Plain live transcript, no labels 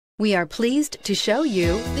We are pleased to show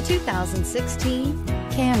you the 2016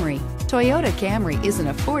 Camry. Toyota Camry is an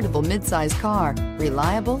affordable midsize car,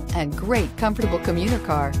 reliable and great comfortable commuter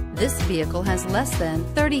car. This vehicle has less than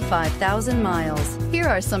 35,000 miles. Here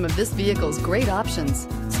are some of this vehicle's great options: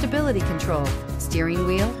 stability control, steering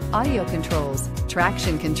wheel audio controls,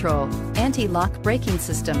 traction control, anti-lock braking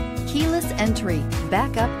system, keyless entry,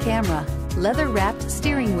 backup camera, leather-wrapped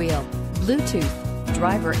steering wheel, Bluetooth,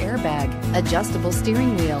 driver airbag, adjustable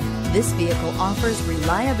steering wheel. This vehicle offers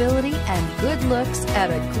reliability and good looks at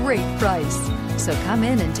a great price. So come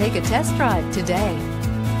in and take a test drive today.